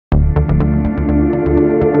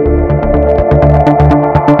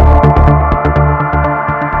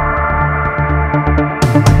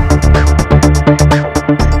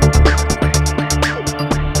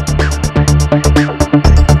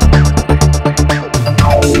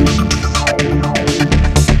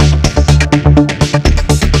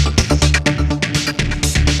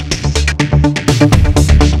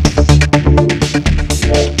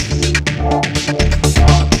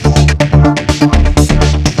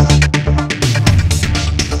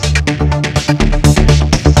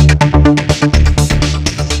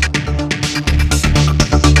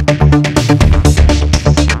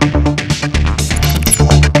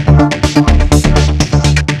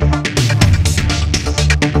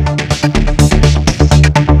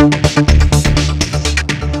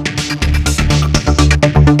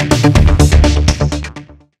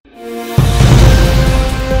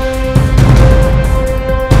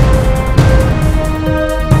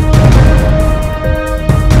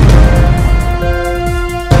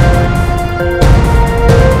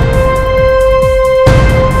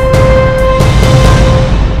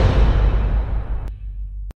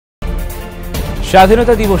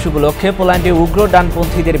স্বাধীনতা দিবস উপলক্ষে পোল্যান্ডে উগ্র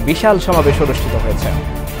ডানপন্থীদের বিশাল সমাবেশ অনুষ্ঠিত হয়েছে।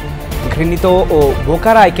 ঘৃণিত ও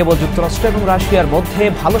বোকারায় কেবল যুক্তরাষ্ট্র এবং রাশিয়ার মধ্যে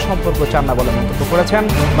ভালো সম্পর্ক চান না বলে মন্তব্য করেছেন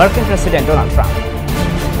মার্কিন প্রেসিডেন্ট ডোনাল্ড ট্রাম্প।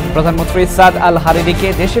 প্রধানমন্ত্রী সাদ আল হারিরিকে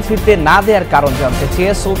দেশে ফিরতে না দেওয়ার কারণ জানতে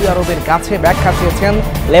চেয়ে সৌদি আরবের কাছে ব্যাখ্যা চেয়েছেন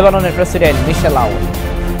লেবাননের প্রেসিডেন্ট মিশেল আউন।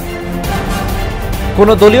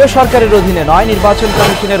 কোনো দলীয় সরকারের অধীনে নয়, নির্বাচন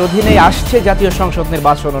কমিশনের অধীনেই আসছে জাতীয় সংসদ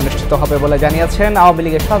নির্বাচন অনুষ্ঠিত হবে বলে জানিয়েছেন আওয়ামী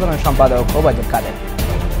লীগের সাধারণ সম্পাদক ওবায়দুল কাদের।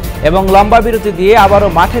 এবং লম্বা বিরতি দিয়ে আবারও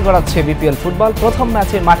মাঠে গড়াচ্ছে বিপিএল ফুটবল। প্রথম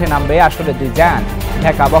ম্যাচে মাঠে নামবে আসলে দুই জায়ান্ট,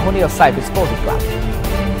 ঢাকা আবাহনী ও সাইফ স্পোর্টিং ক্লাব।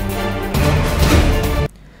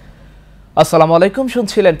 আসসালামু আলাইকুম,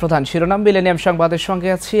 শুনছিলেন প্রধান শিরোনাম। মিলেনিয়াম সংবাদের সঙ্গে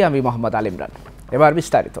আছি আমি মোহাম্মদ আল ইমরান। এবার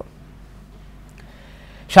বিস্তারিত।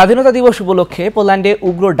 স্বাধীনতা দিবস উপলক্ষে পোল্যান্ডে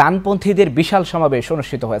উগ্র ডানপন্থীদের বিশাল সমাবেশ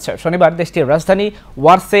অনুষ্ঠিত হয়েছে। শনিবার দেশটির রাজধানী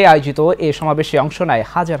ওয়ার্সে আয়োজিত এ সমাবেশে অংশ নেয়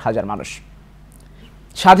হাজার হাজার মানুষ।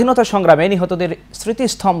 স্বাধীনতা সংগ্রামে নিহতদের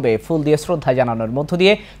স্মৃতিস্তম্ভে ফুল দিয়ে শ্রদ্ধা জানানোর মধ্য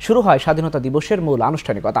দিয়ে শুরু হয় স্বাধীনতা দিবসের মূল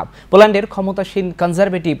আনুষ্ঠানিকতা। পোল্যান্ডের ক্ষমতাসীন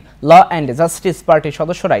কনজারভেটিভ ল অ্যান্ড জাস্টিস পার্টির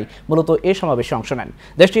সদস্যরাই মূলত এ সমাবেশে অংশ নেন।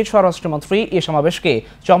 দেশটির স্বরাষ্ট্রমন্ত্রী এ সমাবেশকে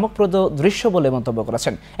চমকপ্রদ দৃশ্য বলে মন্তব্য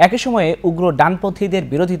করেছেন। একই সময়ে উগ্র ডানপন্থীদের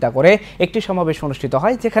বিরোধিতা করে একটি সমাবেশ অনুষ্ঠিত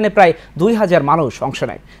হয়, যেখানে প্রায় 2000 মানুষ অংশ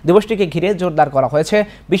নেয়। দিবসটিকে ঘিরে জোরদার করা হয়েছে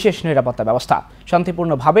বিশেষ নিরাপত্তা ব্যবস্থা।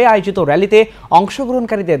 শান্তিপূর্ণভাবে আয়োজিত র্যালিতে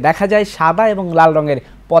অংশগ্রহণকারীদের দেখা যায় সাদা এবং লাল রঙের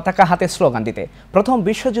পতাকা হাতে স্লোগান দিতে। প্রথম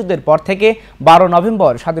বিশ্বযুদ্ধের পর থেকে 12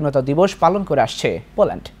 নভেম্বর স্বাধীনতা দিবস পালন করে আসছে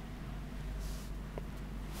পোল্যান্ড।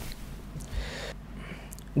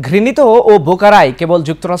 ঘৃণিত ও বোকারায় কেবল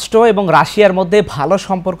যুক্তরাষ্ট্র এবং রাশিয়ার মধ্যে ভালো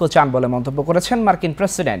সম্পর্ক চান বলে মন্তব্য করেছেন মার্কিন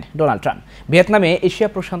প্রেসিডেন্ট ডোনাল্ড ট্রাম্প। ভিয়েতনামে এশিয়া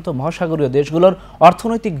প্রশান্ত মহাসাগরীয় দেশগুলোর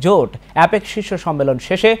অর্থনৈতিক জোট অ্যাপেক শীর্ষ সম্মেলন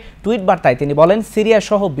শেষে টুইট বার্তায় তিনি বলেন, সিরিয়া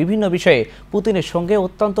সহ বিভিন্ন বিষয়ে পুতিনের সঙ্গে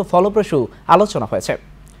অত্যন্ত ফলপ্রসূ আলোচনা হয়েছে।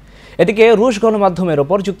 এদিকে রুশ গণমাধ্যমের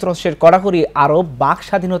ওপর যুক্তরাষ্ট্রের কড়াকড়ি আরোপ বাক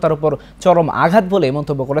স্বাধীনতার উপর চরম আঘাত বলে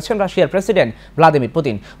মন্তব্য করেছেন রাশিয়ার প্রেসিডেন্ট ভ্লাদিমির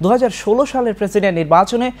পুতিন। 2016 সালের প্রেসিডেন্ট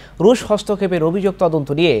নির্বাচনে রুশ হস্তক্ষেপের অভিযোগ তদন্ত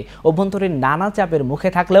নিয়ে অভ্যন্তরীণ নানা চাপের মুখে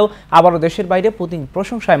থাকলেও আবারও দেশের বাইরে পুতিন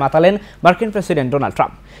প্রশংসায় মাতালেন মার্কিন প্রেসিডেন্ট ডোনাল্ড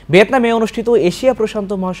ট্রাম্প। ভিয়েতনামে অনুষ্ঠিত এশিয়া প্রশান্ত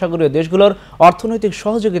মহাসাগরীয় দেশগুলোর অর্থনৈতিক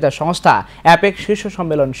সহযোগিতা সংস্থা অ্যাপেক শীর্ষ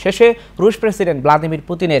সম্মেলন শেষে রুশ প্রেসিডেন্ট ভ্লাদিমির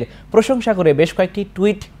পুতিনের প্রশংসা করে বেশ কয়েকটি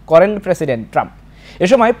টুইট করেন প্রেসিডেন্ট ট্রাম্প। এ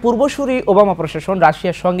সময় পূর্বসূরি ওবামা প্রশাসন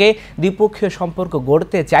রাশিয়ার সঙ্গে দ্বিপক্ষীয় সম্পর্ক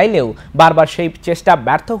গড়তে চাইলেও বারবার সেই চেষ্টা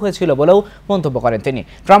ব্যর্থ হয়েছিল বলেও মন্তব্য করেন তিনি।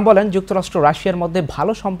 ট্রাম্প বলেন, যুক্তরাষ্ট্র রাশিয়ার মধ্যে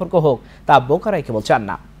ভালো সম্পর্ক হোক, তা বোকারাই কেবল চান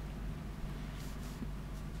না।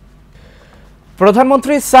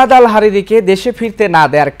 প্রধানমন্ত্রী সাদ আল হারিরিকে দেশে ফিরতে না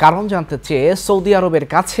দেওয়ার কারণ জানতে চেয়ে সৌদি আরবের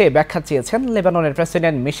কাছে ব্যাখ্যা চেয়েছেন লেবাননের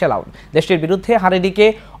প্রেসিডেন্ট মিশেল আউন। দেশটির বিরুদ্ধে হারিরিকে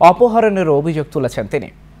অপহরণের অভিযোগ তুলেছেন তিনি।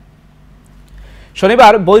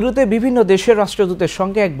 শনিবার বৈরুতে বিভিন্ন দেশের রাষ্ট্রদূতের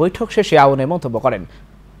সঙ্গে এক বৈঠক শেষে আউনে মন্তব্য করেন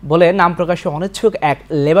বলে নাম প্রকাশে অনিচ্ছুক এক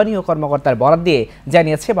লেবানীয় কর্মকর্তার বরাত দিয়ে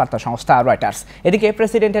জানিয়েছে বার্তা সংস্থা রয়টার্স। এদিকে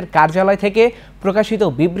প্রেসিডেন্টের কার্যালয় থেকে প্রকাশিত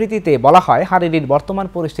বিবৃতিতে বলা হয়, হারিরির বর্তমান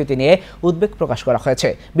পরিস্থিতি নিয়ে উদ্বেগ প্রকাশ করা হয়েছে।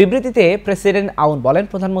 বিবৃতিতে প্রেসিডেন্ট আউন বলেন,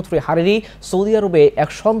 প্রধানমন্ত্রী হারিরি সৌদি আরবে এক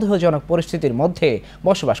সন্দেহজনক পরিস্থিতির মধ্যে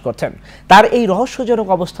বসবাস করছেন। তার এই রহস্যজনক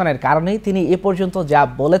অবস্থানের কারণেই তিনি এ পর্যন্ত যা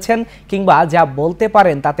বলেছেন কিংবা যা বলতে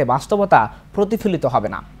পারেন তাতে বাস্তবতা প্রতিফলিত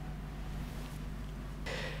হবে না।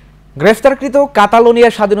 গ্রেফতারকৃত কাতালোনিয়া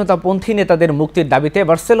স্বাধীনতাপন্থী নেতাদের মুক্তির দাবিতে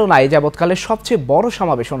বার্সেলোনায় যাবৎকালে সবচেয়ে বড়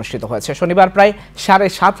সমাবেশ অনুষ্ঠিত হয়েছে। শনিবার প্রায়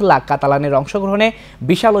 7.5 লাখ কাতালানের অংশগ্রহণে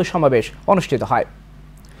বিশাল ওই সমাবেশ অনুষ্ঠিত হয়।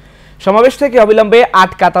 সমাবেশ থেকে অবিলম্বে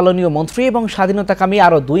 8 কাতালোনীয় মন্ত্রী এবং স্বাধীনতাকামী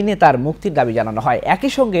আরও 2 নেতার মুক্তির দাবি জানানো হয়।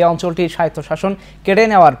 একই সঙ্গে অঞ্চলটির স্বায়ত্তশাসন কেড়ে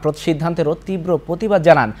নেওয়ার সিদ্ধান্তেরও তীব্র প্রতিবাদ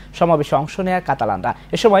জানান সমাবেশে অংশ নেওয়া কাতালানরা।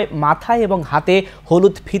 এ সময় মাথায় এবং হাতে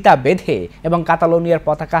হলুদ ফিতা বেঁধে এবং কাতালোনিয়ার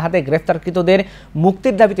পতাকা হাতে গ্রেফতারকৃতদের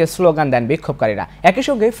মুক্তির দাবিতে স্লোগান দেন বিক্ষোভকারীরা। একই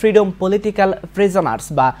সঙ্গে ফ্রিডম পলিটিক্যাল প্রিজনার্স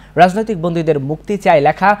বা রাজনৈতিক বন্দীদের মুক্তি চাই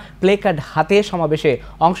লেখা প্লেকার্ড হাতে সমাবেশে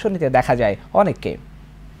অংশ নিতে দেখা যায় অনেককে।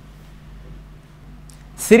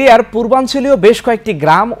 সিরিয়ার পূর্বাঞ্চলীয় বেশ কয়েকটি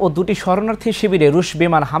গ্রাম ও 2টি শরণার্থী শিবিরে রুশ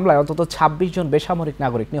বিমান হামলায় অন্তত 26 জন বেসামরিক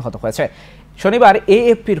নাগরিক নিহত হয়েছে। শনিবার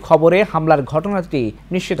এএফপির খবরে হামলার ঘটনাটি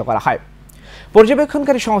নিশ্চিত করা হয়।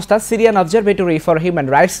 পর্যবেক্ষণকারী সংস্থা Syrian observatory for human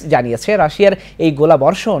rights জানিয়েছে, রাশিয়ার এই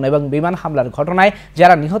গোলাবর্ষণ এবং বিমান হামলার ঘটনায়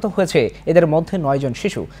যারা নিহত হয়েছে এদের মধ্যে 9 জন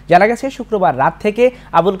শিশু। জানা গেছে, শুক্রবার রাত থেকে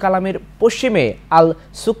আবুল কালামের পশ্চিমে আল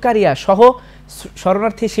সুক্কারিয়া সহ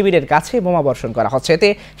শরণার্থী শিবিরের কাছে বোমা বর্ষণ করা হচ্ছে। এতে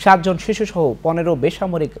 7 জন শিশু সহ 15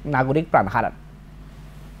 বেসামরিক নাগরিক প্রাণ হারান।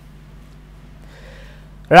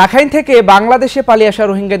 রাখাইন থেকে বাংলাদেশে পালিয়ে আসা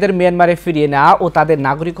রোহিঙ্গাদের মিয়ানমারে ফিরিয়ে নেওয়া ও তাদের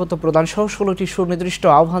নাগরিকত্ব প্রদান সহ 16টি সুনির্দিষ্ট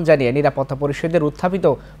আহ্বান জানিয়ে নিরাপত্তা পরিষদের উত্থাপিত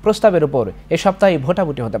প্রস্তাবের উপর এ সপ্তাহে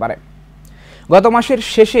ভোটাভুটি হতে পারে। গত মাসের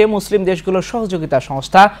শেষে মুসলিম দেশগুলোর সহযোগিতা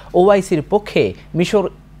সংস্থা ওআইসির পক্ষে মিশর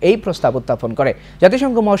এই প্রস্তাব উত্থাপন করে।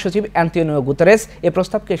 জাতিসংঘ মহাসচিব অ্যান্টোনিও গুতেরেস এ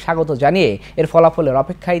প্রস্তাবকে স্বাগত জানিয়ে এর ফলাফলের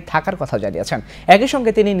অপেক্ষায় থাকার কথা জানিয়েছেন। একই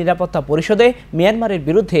সঙ্গে তিনি নিরাপত্তা পরিষদে মিয়ানমারের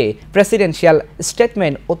বিরুদ্ধে প্রেসিডেন্সিয়াল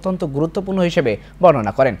স্টেটমেন্ট অত্যন্ত গুরুত্বপূর্ণ হিসেবে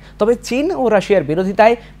বর্ণনা করেন। তবে চীন ও রাশিয়ার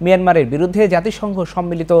বিরোধিতায় মিয়ানমারের বিরুদ্ধে জাতিসংঘ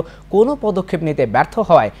সম্মিলিত কোনো পদক্ষেপ নিতে ব্যর্থ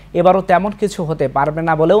হওয়ায় এবারও তেমন কিছু হতে পারবে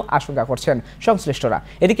না বলেও আশঙ্কা করছেন সংশ্লিষ্টরা।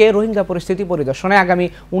 এদিকে রোহিঙ্গা পরিস্থিতি পরিদর্শনে আগামী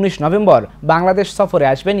 19 নভেম্বর বাংলাদেশ সফরে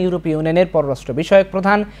আসবেন ইউরোপীয় ইউনিয়নের পররাষ্ট্র বিষয়ক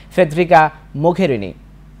প্রধান ফেডরিকা মোঘেরিনি।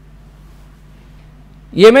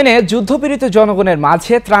 ইয়েমেনে যুদ্ধপীড়িত জনগণের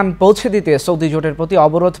মাঝে ত্রাণ পৌঁছে দিতে সৌদি জোটের প্রতি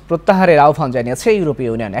অবরোধ প্রত্যাহারের আহ্বান জানিয়েছে ইউরোপীয়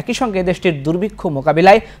ইউনিয়ন। একই সঙ্গে দেশটির দুর্ভিক্ষ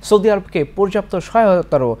মোকাবিলায় সৌদি আরবকে পর্যাপ্ত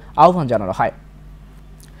সহায়তারও আহ্বান জানানো হয়।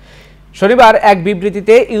 শনিবার এক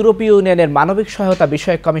বিবৃতিতে ইউরোপীয় ইউনিয়নের মানবিক সহায়তা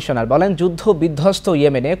বিষয়ক কমিশনার বলেন, যুদ্ধ বিধ্বস্ত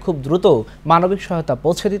ইয়েমেনে খুব দ্রুত মানবিক সহায়তা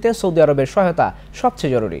পৌঁছে দিতে সৌদি আরবের সহায়তা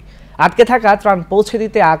সবচেয়ে জরুরি। আটকে থাকা ত্রাণ পৌঁছে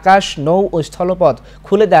দিতে আকাশ, নৌ ও স্থলপথ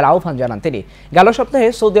খুলে দেওয়ার আহ্বান জানান তিনি। গেল সপ্তাহে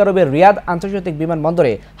সৌদি আরবের রিয়াদ আন্তর্জাতিক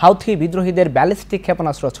বিমানবন্দরে হাউথি বিদ্রোহীদের ব্যালিস্টিক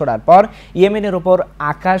ক্ষেপণাস্ত্র ছোড়ার পর ইয়েমেনের ওপর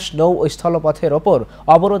আকাশ, নৌ ও স্থলপথের ওপর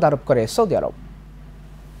অবরোধ আরোপ করে সৌদি আরব।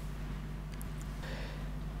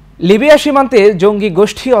 লিবিয়া সীমান্তে জঙ্গি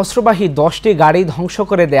গোষ্ঠী অস্ত্রবাহী 10টি গাড়ি ধ্বংস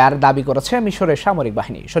করে দেওয়ার দাবি করেছে মিশরের সামরিক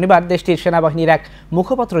বাহিনী। শনিবার দেশটির সেনাবাহিনীর এক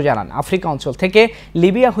মুখপাত্র জানান, আফ্রিকা অঞ্চল থেকে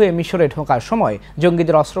লিবিয়া হয়ে মিশরে ঢোকার সময়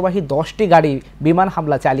জঙ্গিদের অস্ত্রবাহী 10টি গাড়ি বিমান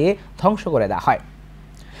হামলা চালিয়ে ধ্বংস করে দেওয়া হয়।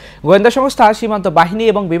 গোয়েন্দা সংস্থা, সীমান্ত বাহিনী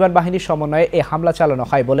এবং বিমান বাহিনীর সমন্বয়ে এই হামলা চালানো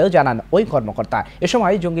হয় বলেও জানান ওই কর্মকর্তা। এ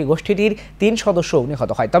সময় জঙ্গি গোষ্ঠীটির 3 সদস্য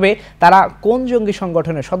নিহত হয়। তবে তারা কোন জঙ্গি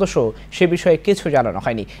সংগঠনের সদস্য সে বিষয়ে কিছু জানানো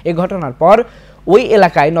হয়নি। এই ঘটনার পর ওই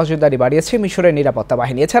এলাকায় নজরদারি বাড়িয়েছে মিশরের নিরাপত্তা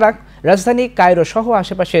বাহিনী। এছাড়া রাজধানী কায়রো সহ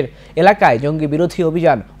আশেপাশের এলাকায় জঙ্গি বিরোধী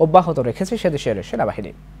অভিযান অব্যাহত রেখেছে সেদেশের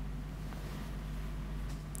সেনাবাহিনী।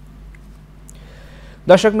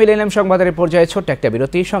 দর্শক, মিলেনিয়াম সংবাদের পর্যায়ে ছোট্ট একটা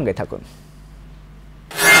বিরতি, সঙ্গে থাকুন।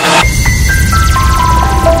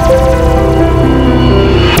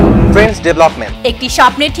 ফ্রেন্ডস ডেভেলপমেন্ট, একটি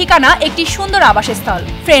স্বপ্নের ঠিকানা, একটি সুন্দর আবাসস্থল।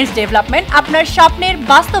 ফ্রেন্ডস ডেভেলপমেন্ট আপনার স্বপ্নের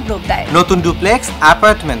বাস্তব রূপ দেয়। নতুন ডুপ্লেক্স,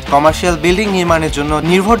 অ্যাপার্টমেন্ট, কমার্শিয়াল বিল্ডিং নির্মাণের জন্য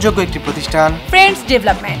নির্ভরযোগ্য একটি প্রতিষ্ঠান ফ্রেন্ডস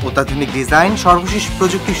ডেভেলপমেন্ট। অত্যাধুনিক ডিজাইন, সর্বশেষ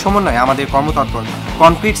প্রযুক্তির সমন্বয়ে আমাদের কর্মতৎপরতা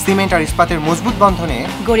কনক্রিট, সিমেন্ট আর ইস্পাতের মজবুত বন্ধনে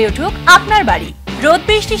গড়ে উঠুক আপনার বাড়ি। রোদ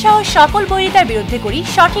বৃষ্টি সহ সকল বৈরিতার বিরুদ্ধে করি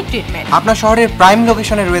সঠিক ট্রিটমেন্ট। আপনার শহরের প্রাইম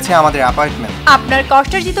লোকেশনে রয়েছে আমাদের অ্যাপার্টমেন্ট। আপনার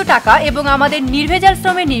কষ্টার্জিত টাকা এবং আমাদের নির্ভেজাল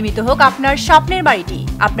শ্রমে নির্মিত হোক আপনার স্বপ্নের বাড়িটি।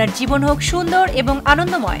 আপনার জীবন হোক সুন্দর এবং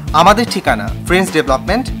আনন্দময়। আমাদের ঠিকানা friends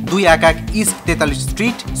development, 211 east 43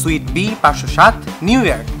 street, sweet B, 507, new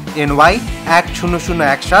York, NY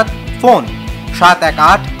 10017। Phone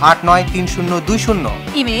 718-893020।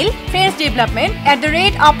 Email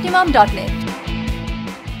friendsdevelopment@optimum.net।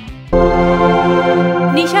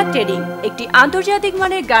 নিশা ট্রেডিং একটি আন্তর্জাতিক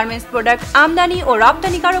মানের গার্মেন্টস প্রোডাক্ট আমদানি ও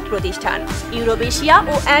রপ্তানিকারক প্রতিষ্ঠান। ইউরোপ, এশিয়া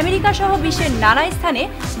ও আমেরিকা সহ বিশ্বের নানা স্থানে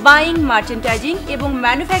বাইং, মার্চেন্টাইজিং এবং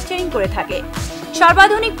ম্যানুফ্যাকচারিং করে থাকে।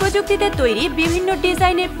 সর্বাধুনিক প্রযুক্তিতে তৈরি বিভিন্ন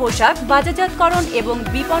ডিজাইনের পোশাক বাজারজাতকরণ এবং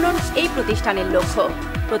বিপণন এই প্রতিষ্ঠানের লক্ষ্য।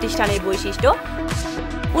 প্রতিষ্ঠানের বৈশিষ্ট্য: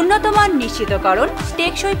 উন্নতমান নিশ্চিতকরণ,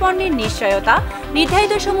 টেকসই পণ্যের নিশ্চয়তা,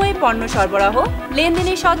 নির্ধারিত সময়ে পণ্য সরবরাহ,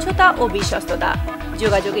 লেনদেনের স্বচ্ছতা ও বিশ্বস্ততা।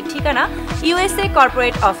 যোগাযোগের ঠিকানা USA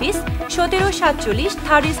corporate office, 1747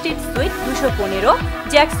 third street sweet 215,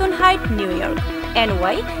 Jackson height, new York,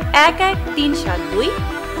 NY 11372।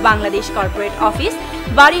 Bangladesh corporate office,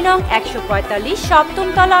 বাড়ি নং 145, 7ম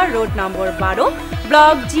তলা, রোড নম্বর 12,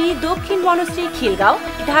 ব্লক জি, দক্ষিণ বনশ্রী, খিলগাঁও,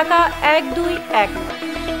 ঢাকা 1219।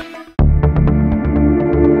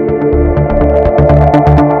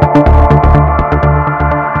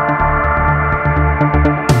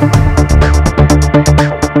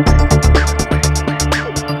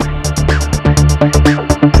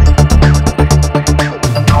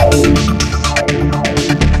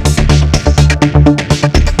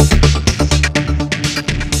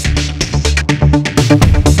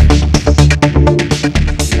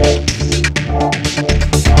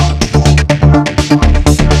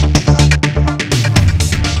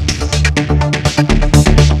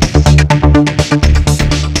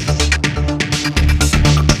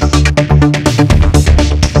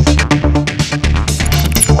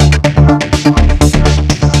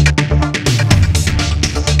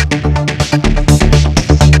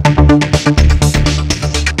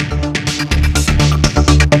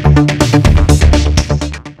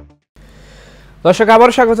 দর্শক, আবার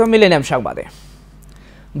স্বাগত মিলেনিয়াম সংবাদে।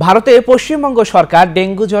 ভারতে পশ্চিমবঙ্গ সরকার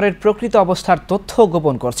ডেঙ্গু জ্বরের প্রকৃত অবস্থার তথ্য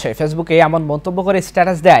গোপন করছে। ফেসবুকে এমন মন্তব্য করে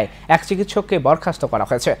স্ট্যাটাস দেয় এক চিকিৎসককে বরখাস্ত করা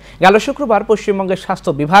হয়েছে। গেল শুক্রবার পশ্চিমবঙ্গের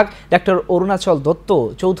স্বাস্থ্য বিভাগ ডক্টর অরুণাচল দত্ত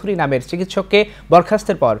চৌধুরী নামের চিকিৎসককে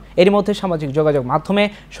বরখাস্তের পর এরই মধ্যে সামাজিক যোগাযোগ মাধ্যমে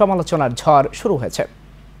সমালোচনার ঝড় শুরু হয়েছে।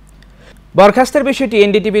 বরখাস্তের বিষয়টি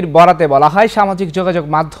এনডিটিভির বরাতে বলা হয়, সামাজিক যোগাযোগ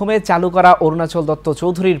মাধ্যমে চালু করা অরুণাচল দত্ত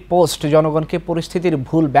চৌধুরীর পোস্ট জনগণকে পরিস্থিতির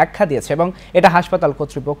ভুল ব্যাখ্যা দিয়েছে এবং এটা হাসপাতাল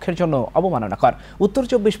কর্তৃপক্ষের জন্য অবমাননাকর। উত্তর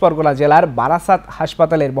 24 পরগনা জেলার বারাসাত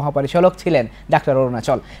হাসপাতালের মহাপরিচালক ছিলেন ডাক্তার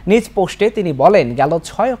অরুণাচল। নিজ পোস্টে তিনি বলেন, গেল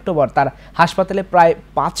 6 অক্টোবর তার হাসপাতালে প্রায়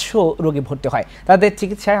 500 রোগী ভর্তি হয়। তাদের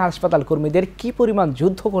চিকিৎসায় হাসপাতাল কর্মীদের কি পরিমাণ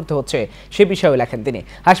যুদ্ধ করতে হচ্ছে সে বিষয়ে লেখেন তিনি।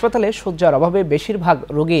 হাসপাতালে শয্যার অভাবে বেশিরভাগ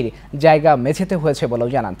রোগীর জায়গা মেঝেতে হয়েছে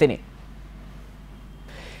বলেও জানান তিনি।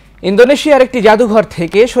 ইন্দোনেশিয়ার একটি জাদুঘর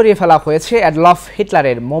থেকে সরিয়ে ফেলা হয়েছে অ্যাডলফ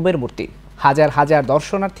হিটলারের মোমের মূর্তি। হাজার হাজার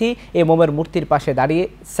দর্শনার্থী এই মোমের মূর্তির পাশে দাঁড়িয়ে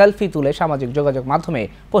সেলফি তুলে সামাজিক যোগাযোগ মাধ্যমে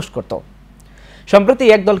পোস্ট করত। সম্প্রতি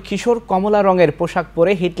একদল কিশোর কমলা রঙের পোশাক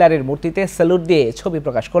পরে হিটলারের মূর্তিতে স্যালুট দিয়ে ছবি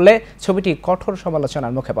প্রকাশ করলে ছবিটি কঠোর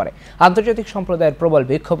সমালোচনার মুখে পড়ে। আন্তর্জাতিক সম্প্রদায়ের প্রবল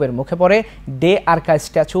বিক্ষোভের মুখে পড়ে ডে আর্কা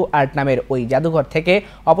স্ট্যাচু আর্ট নামের ওই জাদুঘর থেকে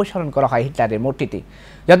অপসারণ করা হয় হিটলারের মূর্তিটি।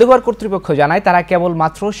 জাদুঘর কর্তৃপক্ষ জানায়, তারা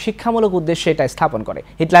কেবলমাত্র শিক্ষামূলক উদ্দেশ্যে এটা স্থাপন করে।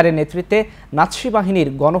 হিটলারের নেতৃত্বে নাৎসি বাহিনীর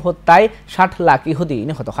গণহত্যায় 60 লাখ ইহুদি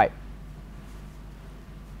নিহত হয়।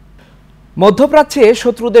 মধ্যপ্রাচ্যে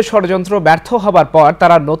শত্রুদের ষড়যন্ত্র ব্যর্থ হবার পর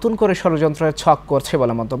তারা নতুন করে ষড়যন্ত্রের ছক করছে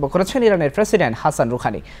বলে মন্তব্য করেছেন ইরানের প্রেসিডেন্ট হাসান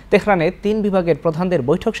রুহানি। তেহরানে 3 বিভাগের প্রধানদের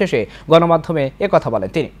বৈঠক শেষে গণমাধ্যমে একথা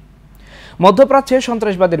বলেন তিনি। মধ্যপ্রাচ্যে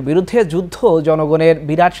সন্ত্রাসবাদের বিরুদ্ধে যুদ্ধ জনগণের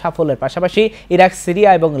বিরাট সাফল্যের পাশাপাশি ইরাক, সিরিয়া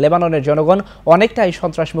এবং লেবাননের জনগণ অনেকটাই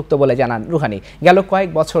সন্ত্রাসমুক্ত বলে জানান রুহানি। গেল কয়েক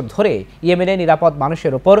বছর ধরে ইয়েমেনে নিরাপদ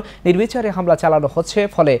মানুষের ওপর নির্বিচারে হামলা চালানো হচ্ছে,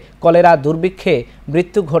 ফলে কলেরা দুর্ভিক্ষে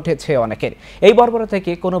মৃত্যু ঘটেছে অনেকের। এই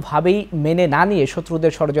বর্বরতাকে কোনোভাবেই মেনে না নিয়ে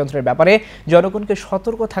শত্রুদের ষড়যন্ত্রের ব্যাপারে জনগণকে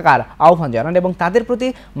সতর্ক থাকার আহ্বান জানান এবং তাদের প্রতি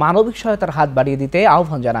মানবিক সহায়তার হাত বাড়িয়ে দিতে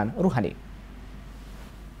আহ্বান জানান রুহানি।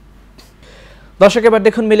 দর্শক, এবার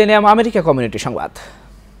দেখুন মিলেনিয়াম আমেরিকা কমিউনিটি সংবাদ।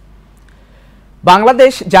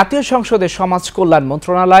 বাংলাদেশ জাতীয় সংসদের সমাজ কল্যাণ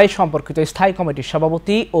মন্ত্রণালয় সম্পর্কিত স্থায়ী কমিটির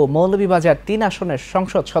সভাপতি ও মৌলভীবাজার 3 আসনের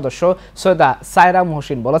সংসদ সদস্য সৈয়দা সায়রা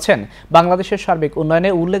মহসিন বলেছেন, বাংলাদেশের সার্বিক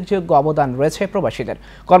উন্নয়নে উল্লেখযোগ্য অবদান রয়েছে প্রবাসীদের।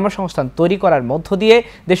 কর্মসংস্থান তৈরি করার মধ্য দিয়ে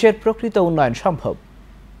দেশের প্রকৃত উন্নয়ন সম্ভব।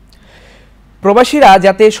 প্রবাসীরা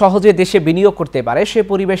যাতে সহজে দেশে বিনিয়োগ করতে পারে সে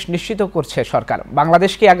পরিবেশ নিশ্চিত করছে সরকার।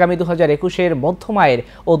 বাংলাদেশকে আগামী 2021-এর মধ্যম আয়ের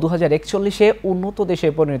ও 2041-এ উন্নত দেশে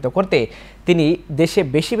পরিণত করতে তিনি দেশে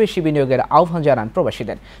বেশি বেশি বিনিয়োগের আহ্বান জানান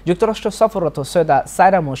প্রবাসীদের। যুক্তরাষ্ট্র সফররত সৈয়দা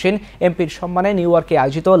সায়রা মহসিন এমপির সম্মানে নিউ ইয়র্কে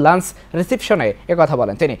আয়োজিত লাঞ্চ রিসেপশনে একথা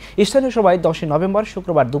বলেন তিনি। স্থানীয় সভায় 10 নভেম্বর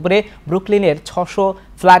শুক্রবার দুপুরে ব্রুকলিনের 600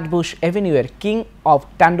 ফ্ল্যাটবুশ এভিনিউয়ের কিং অফ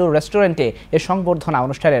ট্যান্ডোর রেস্টুরেন্টে এ সংবর্ধনা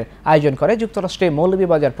অনুষ্ঠানের আয়োজন করে যুক্তরাষ্ট্রে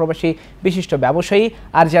মৌলভীবাজার প্রবাসী বিশিষ্ট ব্যবসায়ী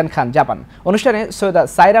আরজান খান জাপান। অনুষ্ঠানে সৈয়দা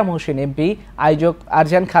সায়রা মহসিন এমপি, আয়োজক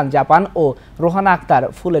আরজান খান জাপান ও রোহানা আক্তার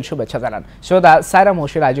ফুলের শুভেচ্ছা জানান। সৈয়দা সায়রা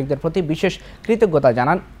মহসিন আয়োজকদের প্রতি বিশেষ কৃতজ্ঞতা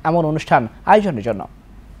জানান এমন অনুষ্ঠান আয়োজনের জন্য।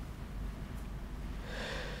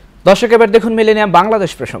 দর্শক, এবার দেখুন মিলেনিয়াম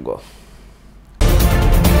বাংলাদেশ প্রসঙ্গ।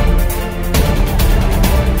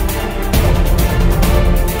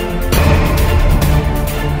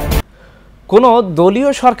 কোনো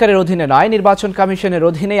দলীয় সরকারের অধীনে নয়, নির্বাচন কমিশনের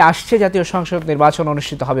অধীনে আসছে জাতীয় সংসদ নির্বাচন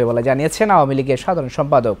অনুষ্ঠিত হবে বলে জানিয়েছেন আওয়ামী লীগের সাধারণ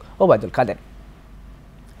সম্পাদক ওবায়দুল কাদের।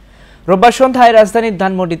 রোববার সন্ধ্যায় রাজধানীর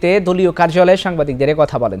ধানমন্ডিতে দলীয় কার্যালয়ে সাংবাদিকদের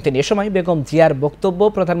কথা বলেন তিনি। এ সময় বেগম জিয়ার বক্তব্য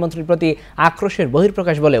প্রধানমন্ত্রীর প্রতি আক্রোশের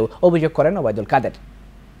বহিঃপ্রকাশ বলেও অভিযোগ করেন ওবায়দুল কাদের।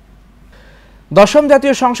 দশম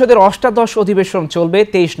জাতীয় সংসদের অষ্টাদশ অধিবেশন চলবে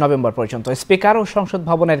 23 নভেম্বর পর্যন্ত। স্পিকার ও সংসদ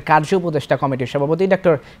ভবনের কার্য উপদেষ্টা কমিটির সভাপতি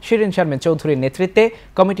ডক্টর শিরিন শারমিন চৌধুরীর নেতৃত্বে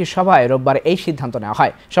কমিটির সভায় রোববার এই সিদ্ধান্ত নেওয়া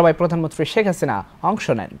হয়। সভায় প্রধানমন্ত্রী শেখ হাসিনা অংশ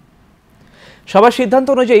নেন। সভার সিদ্ধান্ত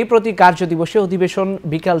অনুযায়ী প্রতি কার্য দিবসে অধিবেশন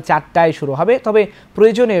বিকাল 4টায় শুরু হবে, তবে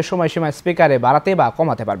প্রয়োজনে সময়সীমা স্পিকারে বাড়াতে বা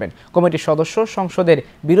কমাতে পারবেন। কমিটির সদস্য সংসদের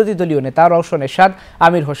বিরোধী দলীয় নেতা রওশন এরশাদ,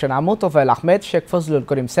 আমির হোসেন আমু, তোফায়েল আহমেদ, শেখ ফজলুল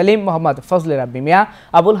করিম সেলিম, মোহাম্মদ ফজলে রাব্বি মিয়া,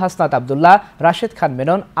 আবুল হাসনাত আবদুল্লাহ, রাশেদ খান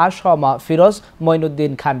মেনন, আশমা ফিরোজ,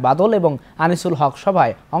 মঈনুদ্দিন খান বাদল এবং আনিসুল হক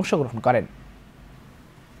সভায় অংশগ্রহণ করেন।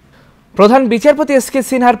 প্রধান বিচারপতি এস কে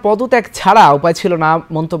সিনহার পদত্যাগ ছাড়া উপায় ছিল না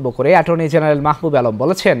মন্তব্য করে অ্যাটর্নি জেনারেল মাহবুব আলম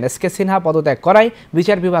বলেছেন, এস কে সিনহা পদত্যাগ করায়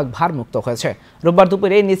বিচার বিভাগ ভারমুক্ত হয়েছে। রোববার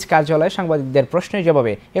দুপুরে নিজ কার্যালয়ে সাংবাদিকদের প্রশ্নের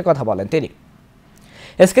জবাবে একথা বলেন তিনি।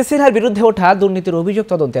 এস কে সিনহার বিরুদ্ধে ওঠা দুর্নীতির অভিযোগ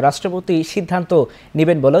তদন্তে রাষ্ট্রপতি সিদ্ধান্ত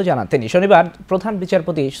নেবেন বলেও জানান তিনি। শনিবার প্রধান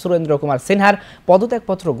বিচারপতি সুরেন্দ্র কুমার সিনহার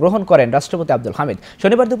পদত্যাগপত্র গ্রহণ করেন রাষ্ট্রপতি আব্দুল হামিদ।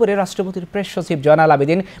 শনিবার দুপুরে রাষ্ট্রপতির প্রেস সচিব জয়নাল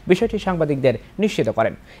আবেদিন বিষয়টি সাংবাদিকদের নিশ্চিত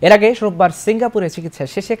করেন। এর আগে রোববার সিঙ্গাপুরে চিকিৎসা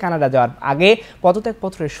শেষে কানাডা যাওয়ার আগে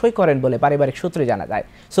পদত্যাগপত্রে সই করেন বলে পারিবারিক সূত্রে জানা যায়।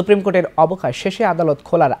 সুপ্রিম কোর্টের অবকাশ শেষে আদালত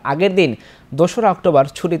খোলার আগের দিন 2 অক্টোবর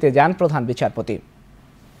ছুটিতে যান প্রধান বিচারপতি।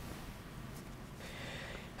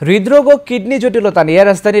 হৃদরোগ ও কিডনি জটিলতা নিয়ে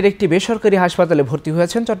রাজধানীর একটি বেসরকারি হাসপাতালে ভর্তি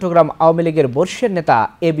হয়েছেন চট্টগ্রাম আওয়ামী লীগের বর্ষীয় নেতা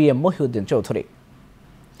এবিএম মহিউদ্দিন চৌধুরী।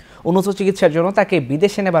 উন্নত চিকিৎসার জন্য তাকে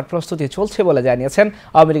বিদেশে নেবার প্রস্তুতি চলছে বলে জানিয়েছেন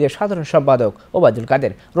আওয়ামী লীগের সাধারণ সম্পাদক ওবায়দুল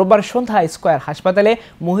কাদের। রোববার সন্ধ্যায় স্কয়ার হাসপাতালে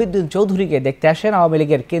মহিউদ্দিন চৌধুরীকে দেখতে আসেন আওয়ামী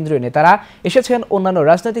লীগের কেন্দ্রীয় নেতারা, এসেছেন অন্যান্য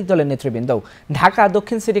রাজনৈতিক দলের নেতৃবৃন্দও। ঢাকা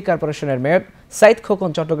দক্ষিণ সিটি কর্পোরেশনের মেয়র সাইদ খোকন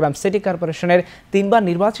চট্টগ্রাম সিটি কর্পোরেশনের 3 বার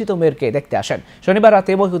নির্বাচিত মেয়রকে দেখতে আসেন। শনিবার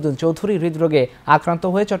রাতে মহিউদ্দিন চৌধুরী হৃদরোগে আক্রান্ত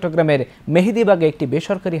হয়ে চট্টগ্রামের মেহেদীবাগে একটি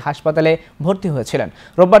বেসরকারি হাসপাতালে ভর্তি হয়েছিলেন।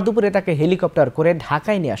 রোববার দুপুরে তাকে হেলিকপ্টার করে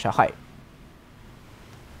ঢাকায় নিয়ে আসা হয়।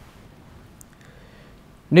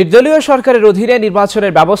 নির্দলীয় সরকারের অধীনে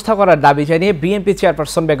নির্বাচনের ব্যবস্থা করার দাবি জানিয়ে বিএনপি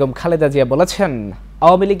চেয়ারপারসন বেগম খালেদা জিয়া বলেছেন,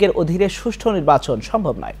 আওয়ামী লীগের অধীনে সুষ্ঠু নির্বাচন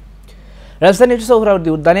সম্ভব নয়। রাজধানীর সোহরাওয়ার্দী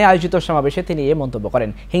উদ্যানে আয়োজিত সমাবেশে তিনি এ মন্তব্য করেন।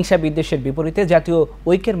 হিংসা বিদ্বেষের বিপরীতে জাতীয়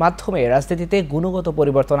ঐক্যের মাধ্যমে রাজনীতিতে গুণগত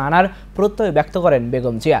পরিবর্তন আনার প্রত্যয় ব্যক্ত করেন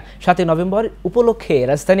বেগম জিয়া। 7 নভেম্বর উপলক্ষে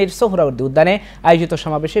রাজধানীর সোহরাওয়ার্দী উদ্যানে আয়োজিত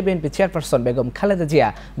সমাবেশে বিএনপি চেয়ারপারসন বেগম খালেদা জিয়া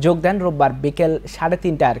যোগ দেন রোববার বিকেল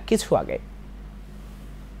 3:30টার কিছু আগে।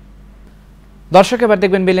 দর্শক, এবার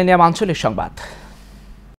দেখবেন মিলেনিয়াম আঞ্চলিক সংবাদ।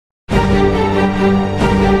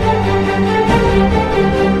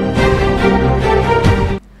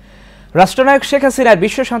 রাষ্ট্রনায়ক শেখ হাসিনার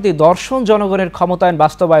বিশ্বশান্তি দর্শন জনগণের ক্ষমতায়ন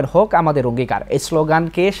বাস্তবায়ন হোক আমাদের অঙ্গীকার, এই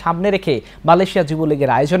স্লোগানকে সামনে রেখে মালয়েশিয়া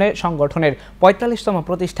যুবলীগের আয়োজনে সংগঠনের 45তম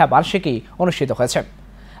প্রতিষ্ঠা বার্ষিকী অনুষ্ঠিত হয়েছে।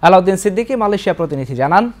 আলাউদ্দিন সিদ্দিকী মালয়েশিয়া প্রতিনিধি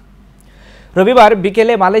জানান, রবিবার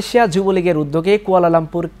বিকেলে মালয়েশিয়া যুবলীগের উদ্যোগে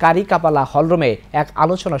কুয়ালালামপুর কারিকাপালা হলরুমে এক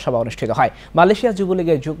আলোচনা সভা অনুষ্ঠিত হয়। মালয়েশিয়া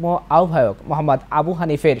যুবলীগের যুগ্ম আহ্বায়ক মোহাম্মদ আবু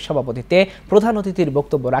হানিফের সভাপতিত্বে প্রধান অতিথির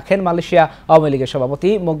বক্তব্য রাখেন মালয়েশিয়া আওয়ামী লীগের সভাপতি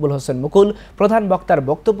মকবুল হোসেন মুকুল। প্রধান বক্তার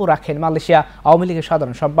বক্তব্য রাখেন মালয়েশিয়া আওয়ামী লীগের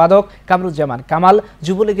সাধারণ সম্পাদক কামরুজ্জামান কামাল,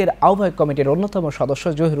 যুবলীগের আহ্বায়ক কমিটির অন্যতম সদস্য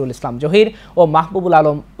জহিরুল ইসলাম জহির ও মাহবুবুল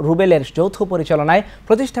আলম রুবেলের যৌথ পরিচালনায়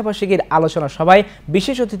প্রতিষ্ঠাবার্ষিকীর আলোচনা সভায়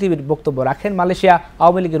বিশেষ অতিথির বক্তব্য রাখেন মালয়েশিয়া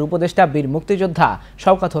আওয়ামী লীগের উপদেষ্টা বীর মুক্তিযোদ্ধা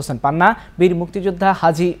শওকত হোসেন পান্না, বীর মুক্তিযোদ্ধা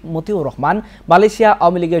হাজী মতিউর রহমান, মালয়েশিয়া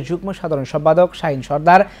আওয়ামী লীগের যুগ্ম সাধারণ সম্পাদক শাহিন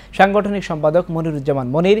সর্দার, সাংগঠনিক সম্পাদক মনিরুজ্জামান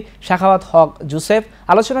মনির, শাখাওয়াত হক জুসেফ।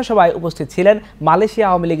 আলোচনা সভায় উপস্থিত ছিলেন মালয়েশিয়া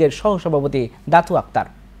আওয়ামী লীগের সহসভাপতি দাতু আক্তার।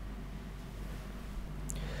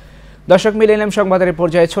 দর্শক, মিলেনিয়াম সংবাদের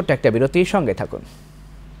পর্যায়ে ছোট্ট একটা বিরতি, সঙ্গে থাকুন।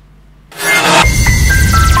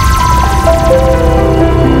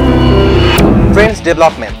 ফ্রেন্ডস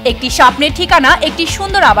ডেভেলপমেন্ট, একটি স্বপ্নের ঠিকানা, একটি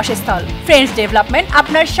সুন্দর আবাসস্থল। ফ্রেন্ডস ডেভেলপমেন্ট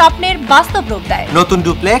আপনার স্বপ্নের বাস্তব রূপ দেয়। নতুন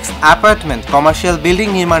ডুপ্লেক্স, অ্যাপার্টমেন্ট, কমার্শিয়াল বিল্ডিং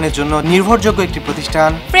নির্মাণের জন্য নির্ভরযোগ্য একটি প্রতিষ্ঠান।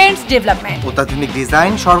 ফ্রেন্ডস ডেভেলপমেন্ট অত্যাধুনিক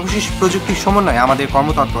ডিজাইন, সর্বশেষ প্রযুক্তির সমন্বয়ে আমাদের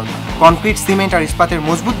কর্মতৎপরতা কনক্রিট, সিমেন্ট আর ইস্পাতের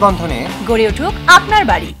মজবুত বন্ধনে গড়ে উঠুক আপনার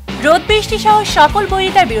বাড়ি। রোদ বৃষ্টি সহ সকল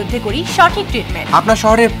বৈরিতার বিরুদ্ধে করি সঠিক ট্রিটমেন্ট। আপনার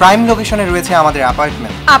শহরের প্রাইম লোকেশনে রয়েছে আমাদের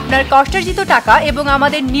অ্যাপার্টমেন্ট। আপনার কষ্টার্জিত টাকা এবং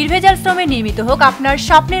আমাদের নির্ভেজাল শ্রমে নির্মিত হোক আপনার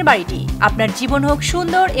স্বপ্নের বাড়িটি। আপনার জীবন হোক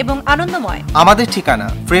সুন্দর এবং আনন্দময়। আমাদের ঠিকানা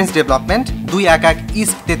friends development, 211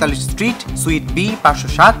 east 43 street, sweet B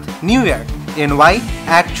 507, new York, NY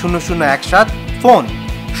 10017, phone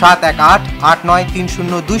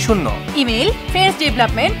 718-893020। Email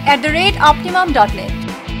friendsdevelopment@optimum.net।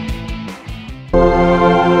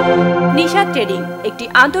 Nishad trading একটি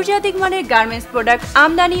আন্তর্জাতিক মানের গার্মেন্টস প্রোডাক্ট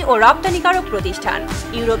আমদানি ও রপ্তানিকারক প্রতিষ্ঠান।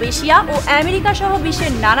 ইউরোপ, এশিয়া ও আমেরিকা সহ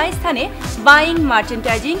বিশ্বের নানা স্থানে বাইং,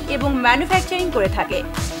 মার্চেন্টাইজিং এবং ম্যানুফ্যাকচারিং করে থাকে।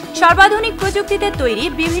 সর্বাধুনিক প্রযুক্তিতে তৈরি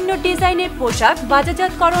বিভিন্ন ডিজাইনের পোশাক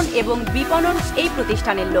বাজারজাতকরণ এবং বিপণন এই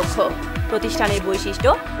প্রতিষ্ঠানের লক্ষ্য। প্রতিষ্ঠানের বৈশিষ্ট্য: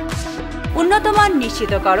 উন্নতমান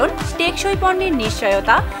নিশ্চিতকরণ, টেকসই পণ্যের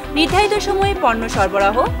নিশ্চয়তা, নির্ধারিত সময়ে পণ্য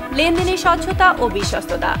সরবরাহ, লেনদেনের স্বচ্ছতা ও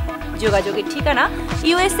বিশ্বস্ততা। যোগাযোগের ঠিকানা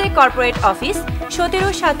USA corporate office,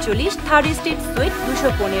 1747 third street sweet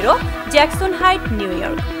 215, Jackson height, new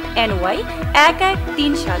York, NY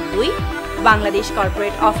 11372। Bangladesh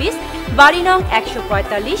corporate office, বাড়ি নং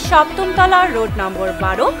 145, সপ্তম তলা, রোড নম্বর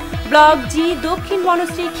 12, ব্লক জি, দক্ষিণ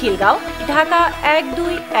বনশ্রী, খিলগাঁও, ঢাকা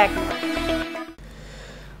 1219।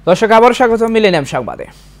 দর্শক, আবার স্বাগত মিলেনিয়াম সংবাদে।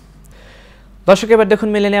 দর্শক, এবার দেখুন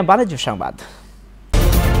মিলেনিয়াম বাণিজ্য সংবাদ।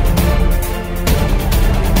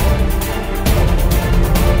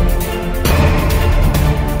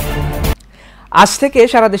 আজ থেকে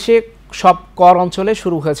সারা দেশে সব কর অঞ্চলে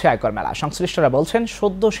শুরু হয়েছে আয়কর মেলা। সংশ্লিষ্টরা বলছেন,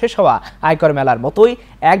 সদ্য শেষ হওয়া আয়কর মেলার মতোই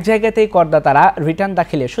এক জায়গাতেই করদাতারা রিটার্ন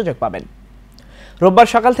দাখিলের সুযোগ পাবেন। রোববার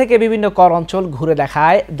সকাল থেকে বিভিন্ন কর অঞ্চল ঘুরে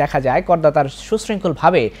দেখা যায় করদাতার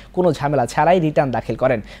সুশৃঙ্খলভাবে কোনো ঝামেলা ছাড়াই রিটার্ন দাখিল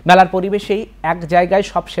করেন। মেলার পরিবেশেই এক জায়গায়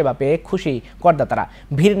সব সেবা পেয়ে খুশি করদাতারা।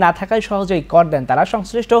 ভিড় না থাকায় সহজেই কর দেন তারা।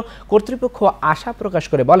 সংশ্লিষ্ট কর্তৃপক্ষ আশা প্রকাশ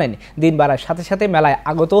করে বলেন, দিন বাড়ার সাথে সাথে মেলায়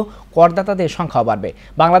আগত করদাতাদের সংখ্যাও বাড়বে।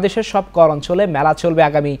 বাংলাদেশের সব কর অঞ্চলে মেলা চলবে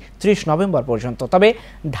আগামী 30 নভেম্বর পর্যন্ত। তবে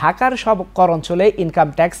ঢাকার সব কর অঞ্চলে ইনকাম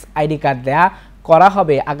ট্যাক্স আইডি কার্ড দেয়া করা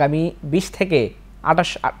হবে আগামী 20 থেকে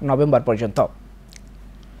 28 নভেম্বর পর্যন্ত।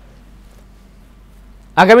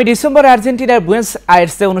 আগামী ডিসেম্বরে আর্জেন্টিনার বুয়েন্স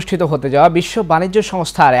আয়ার্সে অনুষ্ঠিত হতে যাওয়া বিশ্ব বাণিজ্য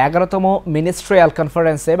সংস্থার 11তম মিনিস্ট্রিয়াল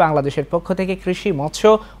কনফারেন্সে বাংলাদেশের পক্ষ থেকে কৃষি, মৎস্য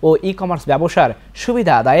ও ই-কমার্স ব্যবসার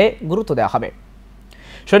সুবিধা আদায়ে গুরুত্ব দেওয়া হবে।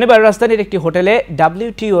 শনিবার রাজধানীর একটি হোটেলে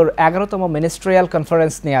WTOর 11তম মিনিস্ট্রিয়াল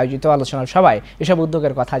কনফারেন্স নিয়ে আয়োজিত আলোচনা সভায় এসব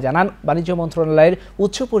উদ্যোগের কথা জানান বাণিজ্য মন্ত্রণালয়ের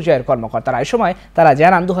উচ্চ পর্যায়ের কর্মকর্তারা। এ সময় তারা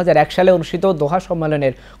জানান 2001 সালে অনুষ্ঠিত দোহা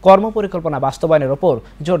সম্মেলনের কর্মপরিকল্পনা বাস্তবায়নের ওপর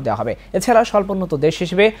জোর দেওয়া হবে। এছাড়া স্বল্পোন্নত দেশ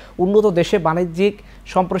হিসেবে উন্নত দেশে বাণিজ্যিক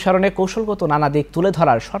সম্প্রসারণে কৌশলগত নানা দিক তুলে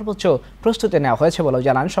ধরার সর্বোচ্চ প্রস্তুতি নেওয়া হয়েছে বলেও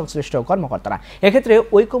জানান সংশ্লিষ্ট কর্মকর্তারা। এক্ষেত্রে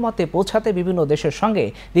ঐকমত্যে পৌঁছাতে বিভিন্ন দেশের সঙ্গে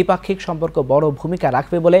দ্বিপাক্ষিক সম্পর্ক বড় ভূমিকা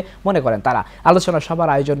রাখবে বলে মনে করেন তারা। আলোচনা সভার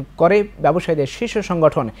আয়োজন করে ব্যবসায়ীদের শীর্ষ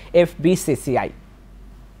সংগঠন FBCCI।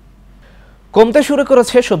 কমতে শুরু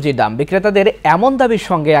করেছে সবজির দাম। বিক্রেতাদের এমন দাবির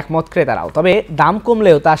সঙ্গে একমত ক্রেতারাও। তবে দাম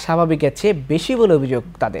কমলেও তা স্বাভাবিকের চেয়ে বেশি বলে অভিযোগ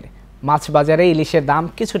তাদের। মাছ বাজারে ইলিশের দাম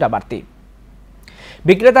কিছুটা বাড়তি।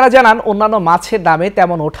 বিক্রেতারা জানান অন্যান্য মাছের দামে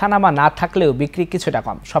তেমন ওঠানামা না থাকলেও বিক্রি কিছুটা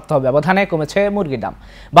কম। সপ্তাহ ব্যবধানে কমেছে মুরগির দাম।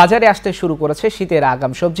 বাজারে আসতে শুরু করেছে শীতের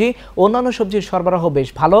আগাম সবজি। অন্যান্য সবজির সরবরাহ বেশ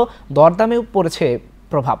ভালো, দরদামেও পড়েছে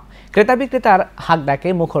প্রভাব। ক্রেতা বিক্রেতার হাক ডাকে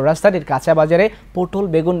মুখর রাজধানীর কাঁচা বাজারে পটল,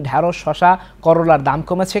 বেগুন, ঢেঁড়স, শসা, করলার দাম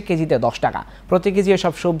কমেছে কেজিতে 10 টাকা। প্রতি কেজি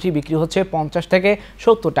এসব সবজি বিক্রি হচ্ছে 50 থেকে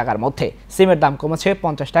 70 টাকার মধ্যে। সিমের দাম কমেছে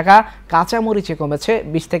 50 টাকা, কাঁচা মরিচে কমেছে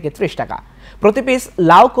 20 থেকে 30 টাকা। প্রতি পিস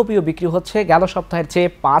লাউ কপিও বিক্রি হচ্ছে গেল সপ্তাহের চেয়ে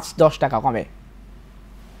 5-10 টাকা কমে।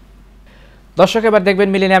 দর্শক, এবার দেখবেন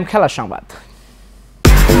মিলেনিয়াম খেলার সংবাদ।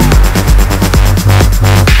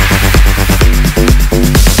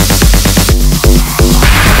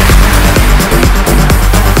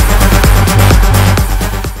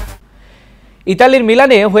 ইতালির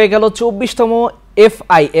মিলানে হয়ে গেল 24তম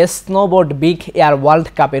FIS snowboard big air world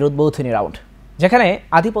কাপের উদ্বোধনী রাউন্ড, যেখানে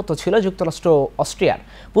আধিপত্য ছিল যুক্তরাষ্ট্র অস্ট্রিয়ার।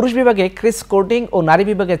 পুরুষ বিভাগে ক্রিস কোর্টিং ও নারী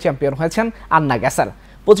বিভাগে চ্যাম্পিয়ন হয়েছেন আন্না গ্যাসার।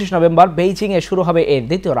 25 নভেম্বর বেইজিংয়ে শুরু হবে এর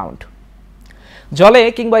দ্বিতীয় রাউন্ড। জলে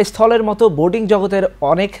কিংবা স্থলের মতো বোর্ডিং জগতের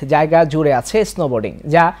অনেক জায়গা জুড়ে আছে স্নোবোর্ডিং,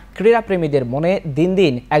 যা ক্রীড়াপ্রেমীদের মনে দিন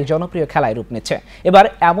দিন এক জনপ্রিয় খেলায় রূপ নিচ্ছে। এবার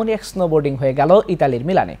এমনই এক স্নোবোর্ডিং হয়ে গেল ইতালির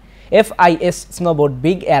মিলানে। FIS snowboard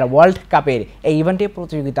big air world কাপের এই ইভেন্টে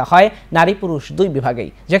প্রতিযোগিতা হয় নারী পুরুষ 2 বিভাগেই,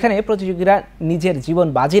 যেখানে প্রতিযোগীরা নিজের জীবন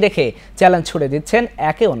বাজি রেখে চ্যালেঞ্জ ছুড়ে দিচ্ছেন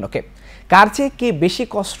একে অন্যকে। কার চেয়ে কে বেশি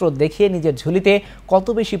কষ্ট দেখিয়ে নিজের ঝুলিতে কত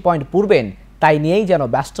বেশি পয়েন্ট পুরবেন তাই নিয়েই যেন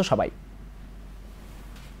ব্যস্ত সবাই।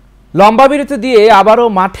 লম্বা বিরতি দিয়ে আবারও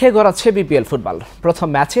মাঠে গড়াচ্ছে BPL ফুটবল। প্রথম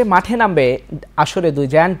ম্যাচে মাঠে নামবে আসরে 2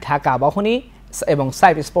 জায়ান্ট ঢাকা আবাহনী এবং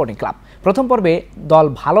সাইফ স্পোর্টিং ক্লাব। প্রথম পর্বে দল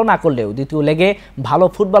ভালো না করলেও দ্বিতীয় লেগে ভালো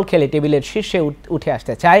ফুটবল খেলে টেবিলের শীর্ষে উঠে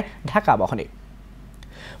আসতে চায় ঢাকা আবাহনী।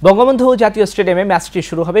 বঙ্গবন্ধু জাতীয় স্টেডিয়ামে ম্যাচটি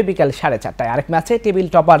শুরু হবে বিকাল 4:30টায়। আরেক ম্যাচে টেবিল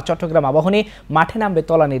টপার চট্টগ্রাম আবাহনী মাঠে নামবে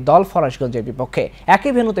তলানির দল ফরাশগঞ্জের বিপক্ষে।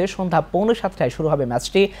 একই ভেন্যুতে সন্ধ্যা 6:45টায় শুরু হবে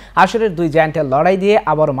ম্যাচটি। আসরের 2 জায়ান্টের লড়াই দিয়ে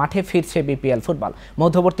আবারও মাঠে ফিরছে BPL ফুটবল।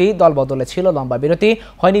 মধ্যবর্তী দল বদলে ছিল লম্বা বিরতি,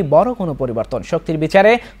 হয়নি বড় কোনো পরিবর্তন। শক্তির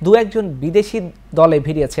বিচারে 2-1 বিদেশি দলে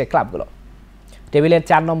ভিড়িয়েছে ক্লাবগুলো। টেবিলের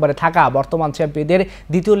 4 নম্বরে থাকা বর্তমান চ্যাম্পিয়নদের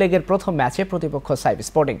দ্বিতীয় লেগের প্রথম ম্যাচে প্রতিপক্ষ সাইফ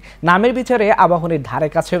স্পোর্টিং। নামের বিচারে আবাহনীর ধারে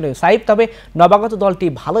কাছেও নেই সাইফ, তবে নবাগত দলটি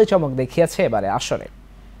ভালোই চমক দেখিয়েছে এবারে আসরে।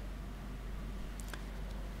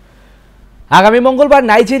 আগামী মঙ্গলবার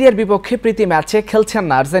নাইজেরিয়ার বিপক্ষে প্রীতি ম্যাচে খেলছেন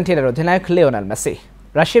না আর্জেন্টিনার অধিনায়ক লিওনেল মেসি।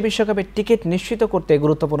 রাশিয়া বিশ্বকাপের টিকিট নিশ্চিত করতে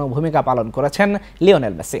গুরুত্বপূর্ণ ভূমিকা পালন করেছেন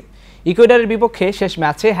লিওনেল মেসি। ইকুয়েডরের বিপক্ষে শেষ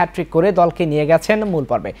ম্যাচে হ্যাট্রিক করে দলকে নিয়ে গেছেন মূল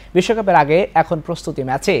পর্বে। বিশ্বকাপের আগে এখন প্রস্তুতি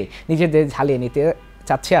ম্যাচে নিজেদের ঝালিয়ে নিতে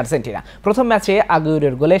চাচ্ছে আর্জেন্টিনা। প্রথম ম্যাচে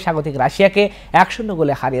আগুয়েরোর গোলে স্বাগতিক রাশিয়াকে 1-0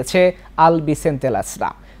 গোলে হারিয়েছে আলবিসেন্তেলাসরা।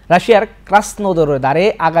 রাশিয়ার ক্রাসনোদরের দ্বারে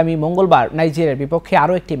আগামী মঙ্গলবার নাইজেরিয়ার বিপক্ষে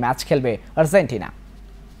আরও একটি ম্যাচ খেলবে আর্জেন্টিনা।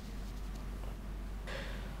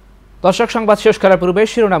 দর্শক, সংবাদ শেষ করার পূর্বে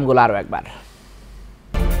শিরোনামগুলো আরও একবার।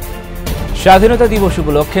 স্বাধীনতা দিবস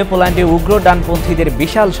উপলক্ষে পোল্যান্ডে উগ্র ডানপন্থীদের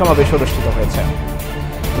বিশাল সমাবেশ অনুষ্ঠিত হয়েছে।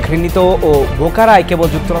 ঘৃণিত ও বোকারায় কেবল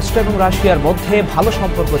যুক্তরাষ্ট্র এবং রাশিয়ার মধ্যে ভালো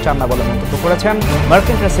সম্পর্ক চান না বলে মন্তব্য করেছেন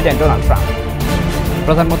মার্কিন প্রেসিডেন্ট ডোনাল্ড ট্রাম্প।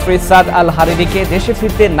 প্রধানমন্ত্রী সাদ আল হারিরিকে দেশে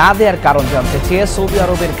ফিরতে না দেওয়ার কারণ জানতে চেয়ে সৌদি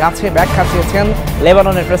আরবের কাছে ব্যাখ্যা চেয়েছেন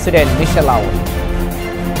লেবাননের প্রেসিডেন্ট মিশেল আউন।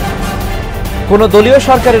 কোনো দলীয়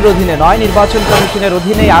সরকারের অধীনে নয়, নির্বাচন কমিশনের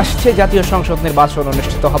অধীনে আসছে জাতীয় সংসদ নির্বাচন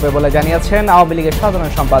অনুষ্ঠিত হবে বলে জানিয়েছেন আওয়ামী লীগের সাধারণ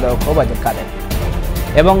সম্পাদক ওবায়দুল কাদের।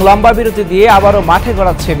 এবং লম্বা বিরতি দিয়ে আবারও মাঠে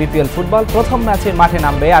গড়াচ্ছে BPL ফুটবল। প্রথম ম্যাচে মাঠে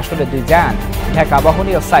নামবে আসলে 2 জায়ান্ট ঢাকা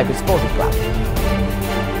আবাহনী ও সাইফ স্পোর্টিং ক্লাব।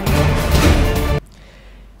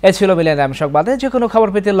 এ ছিল মিলেনিয়াম সংবাদে। যে কোনো খবর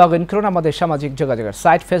পেতে লগ ইন করুন আমাদের সামাজিক যোগাযোগের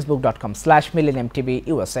সাইট facebook.com/millenniumtv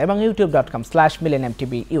এবং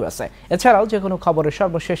youtube.com/millenniumtv। এছাড়াও যে কোনো খবরের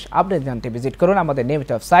সর্বশেষ আপডেট জানতে ভিজিট করুন আমাদের নিয়মিত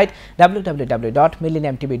ওয়েবসাইট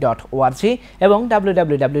www.millenniumtv.org এবং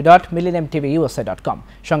www.millenniumtv.com।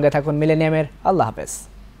 সঙ্গে থাকুন মিলেনিয়ামের। আল্লাহ হাফেজ।